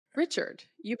Richard,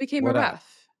 you became a What up?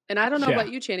 ref. And I don't know Yeah.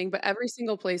 about you, Channing, but every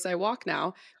single place I walk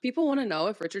now, people want to know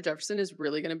if Richard Jefferson is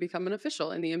really going to become an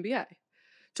official in the NBA.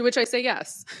 To which I say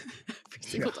yes every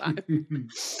single time.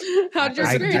 How did your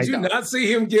experience Did you go? not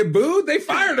see him get booed? They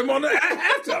fired him on the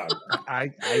halftime.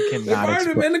 I They cannot fired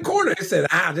him in the corner. They said,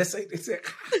 this ain't. They said,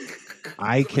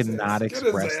 I cannot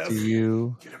express to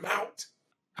you. Get him out.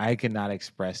 I cannot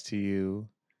express to you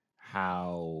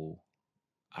how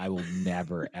I will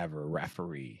never ever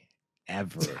referee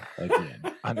ever again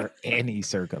under any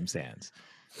circumstance.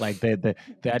 Like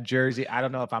that jersey, I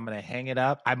don't know if I'm gonna hang it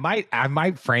up. I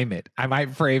might frame it. I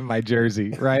might frame my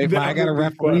jersey, right? I got a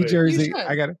referee jersey.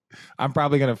 I'm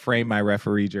probably gonna frame my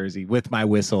referee jersey with my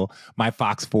whistle, my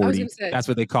Fox 40. That's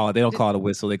what they call it. They don't call it a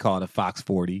whistle, they call it a Fox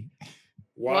 40.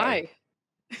 Why?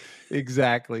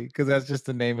 Exactly, because that's just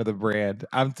the name of the brand.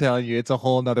 I'm telling you, it's a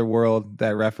whole nother world,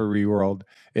 that referee world.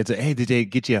 It's hey, did they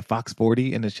get you a Fox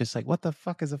 40? And it's just like, what the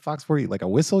fuck is a Fox 40? Like a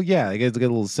whistle? Yeah, it's got a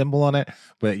little symbol on it.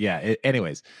 But yeah,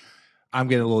 anyways, I'm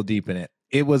getting a little deep in it.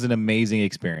 It was an amazing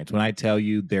experience. When I tell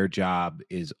you their job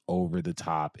is over the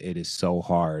top, it is so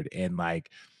hard. And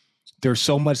like, there's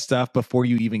so much stuff before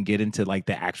you even get into like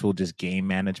the actual just game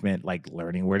management, like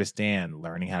learning where to stand,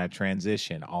 learning how to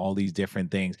transition, all these different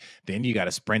things. Then you got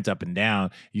to sprint up and down.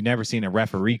 You never seen a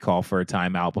referee call for a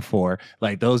timeout before.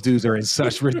 Like those dudes are in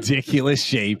such ridiculous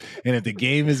shape. And if the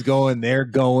game is going, they're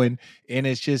going. And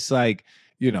it's just like,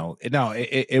 you know, no,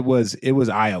 it was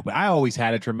eye-opening. I always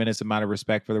had a tremendous amount of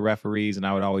respect for the referees, and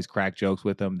I would always crack jokes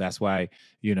with them. That's why,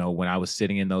 you know, when I was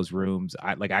sitting in those rooms,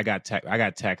 I got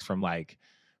text from like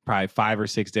probably 5 or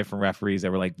 6 different referees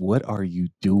that were like, what are you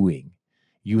doing?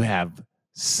 You have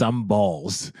some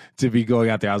balls to be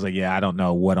going out there. I was like, yeah, I don't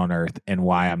know what on earth and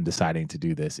why I'm deciding to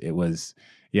do this. It was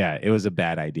a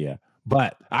bad idea.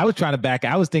 But I was trying to back.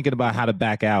 I was thinking about how to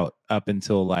back out up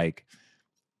until like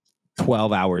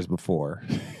 12 hours before.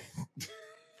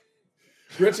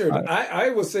 Richard, I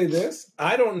will say this.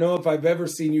 I don't know if I've ever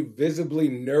seen you visibly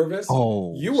nervous.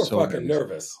 Oh, you were so fucking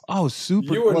nervous. Oh,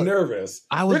 super. You were nervous.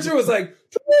 Richard was like,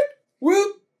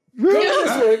 whoop,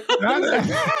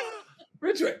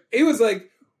 Richard, he was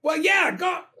like, well, yeah,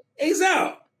 go. He's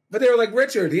out. But they were like,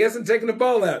 Richard, he hasn't taken the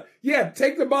ball out. Yeah,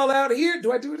 take the ball out here.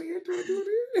 Do I do it here? Do I do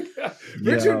it here?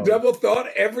 Richard double thought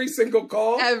every single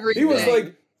call. Everything. He was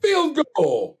like, field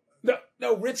goal.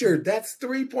 No, Richard, that's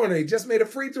 3-pointer. He just made a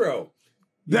free throw.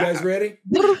 You guys ready?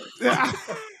 Look,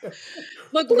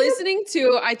 listening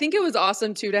to, I think it was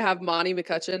awesome too to have Monty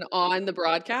McCutcheon on the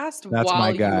broadcast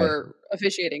while you were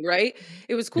officiating, right?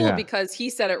 It was cool because he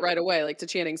said it right away, like to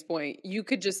Channing's point. You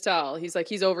could just tell. He's like,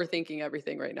 he's overthinking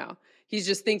everything right now. He's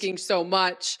just thinking so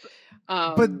much.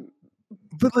 But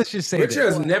let's just say Richard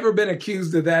has never been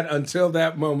accused of that until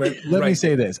that moment. Let me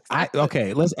say this.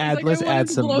 Let's add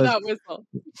some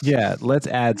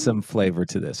flavor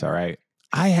to this. All right.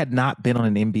 I had not been on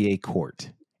an NBA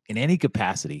court in any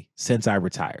capacity since I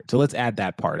retired. So let's add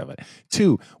that part of it.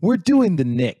 2, we're doing the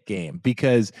Knick game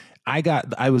because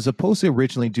I was supposed to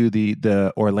originally do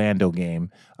the Orlando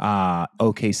game,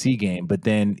 OKC game, but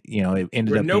then, you know, it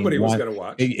ended up nobody being was going to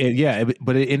watch.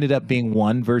 But it ended up being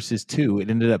 1 versus 2. It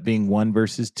ended up being 1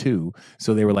 versus 2.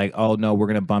 So they were like, oh no, we're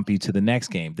going to bump you to the next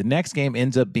game. The next game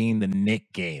ends up being the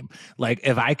Knick game. Like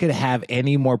if I could have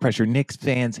any more pressure, Knicks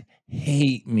fans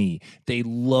hate me. They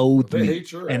loathe me.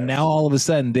 Hate your and ass. now all of a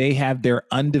sudden they have their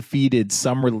undefeated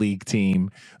summer league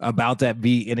team about to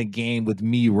be in a game with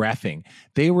me reffing.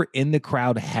 They were in the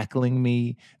crowd heckling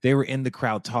me. They were in the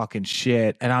crowd talking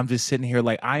shit. And I'm just sitting here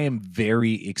like, I am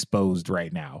very exposed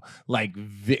right now. Like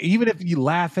even if you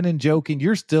laughing and joking,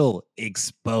 you're still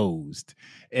exposed.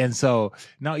 And so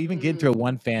now even getting to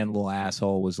one fan, little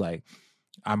asshole was like,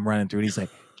 I'm running through it. He's like,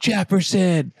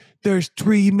 Jefferson, there's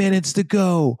 3 minutes to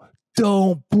go.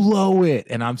 Don't blow it.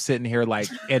 And I'm sitting here like,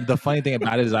 and the funny thing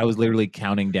about it is I was literally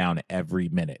counting down every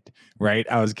minute, right?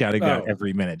 I was counting down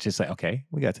every minute, just like, okay,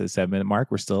 we got to the 7-minute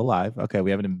mark. We're still alive. Okay.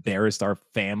 We haven't embarrassed our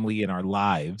family and our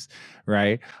lives.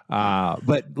 Right.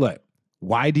 But look,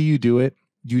 why do you do it?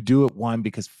 You do it, 1,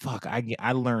 because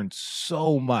I learned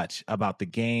so much about the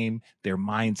game, their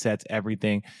mindsets,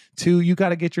 everything. 2, you got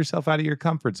to get yourself out of your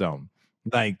comfort zone.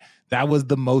 Like that was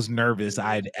the most nervous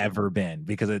I'd ever been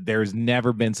because there's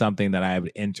never been something that I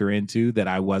would enter into that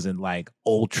I wasn't like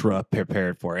ultra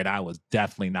prepared for. And I was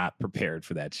definitely not prepared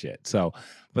for that shit. So,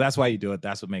 but that's why you do it.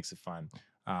 That's what makes it fun.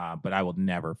 But I will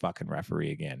never fucking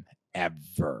referee again.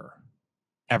 Ever.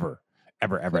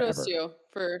 Kudos to you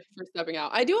for stepping out.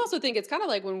 I do also think it's kind of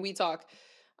like when we talk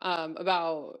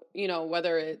about, you know,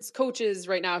 whether it's coaches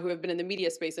right now who have been in the media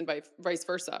space and vice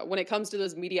versa. When it comes to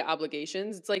those media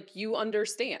obligations, it's like you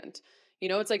understand. You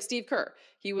know, it's like Steve Kerr.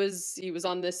 He was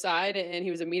on this side and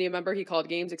he was a media member. He called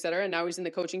games, et cetera. And now he's in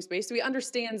the coaching space. So he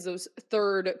understands those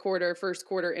third quarter, first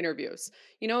quarter interviews.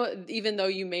 You know, even though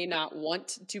you may not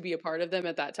want to be a part of them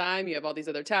at that time, you have all these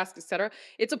other tasks, et cetera.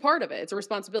 It's a part of it. It's a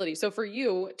responsibility. So for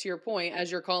you, to your point,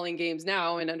 as you're calling games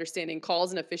now and understanding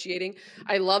calls and officiating,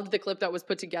 I loved the clip that was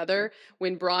put together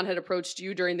when Braun had approached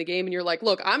you during the game and you're like,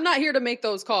 look, I'm not here to make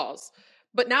those calls.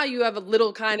 But now you have a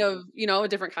little kind of, you know, a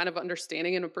different kind of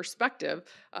understanding and a perspective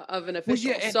of an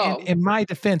official. Well, yeah, so in my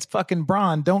defense, fucking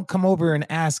Braun, don't come over and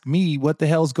ask me what the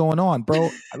hell's going on, bro.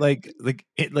 like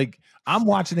I'm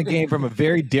watching the game from a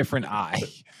very different eye,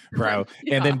 bro.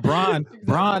 Yeah, and then Braun, exactly.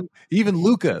 Braun, even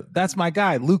Luca, that's my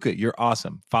guy. Luca, you're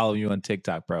awesome. Follow you on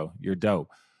TikTok, bro. You're dope.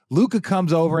 Luca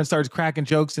comes over and starts cracking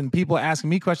jokes and people asking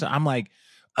me questions. I'm like,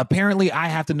 apparently I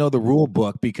have to know the rule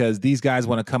book because these guys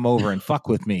want to come over and fuck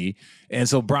with me. And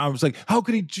so Braun was like, how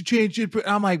could he change it?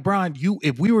 I'm like, Braun,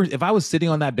 if I was sitting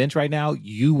on that bench right now,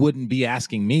 you wouldn't be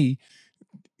asking me.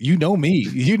 You know me.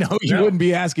 You know, you wouldn't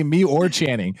be asking me or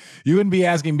Channing. You wouldn't be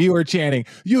asking me or Channing.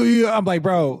 I'm like,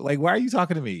 bro, like, why are you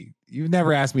talking to me? You've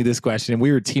never asked me this question.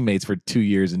 We were teammates for 2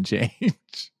 years and change.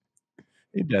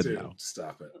 It doesn't know.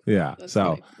 Stop it. Yeah. That's so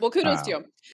funny. Well, kudos to you.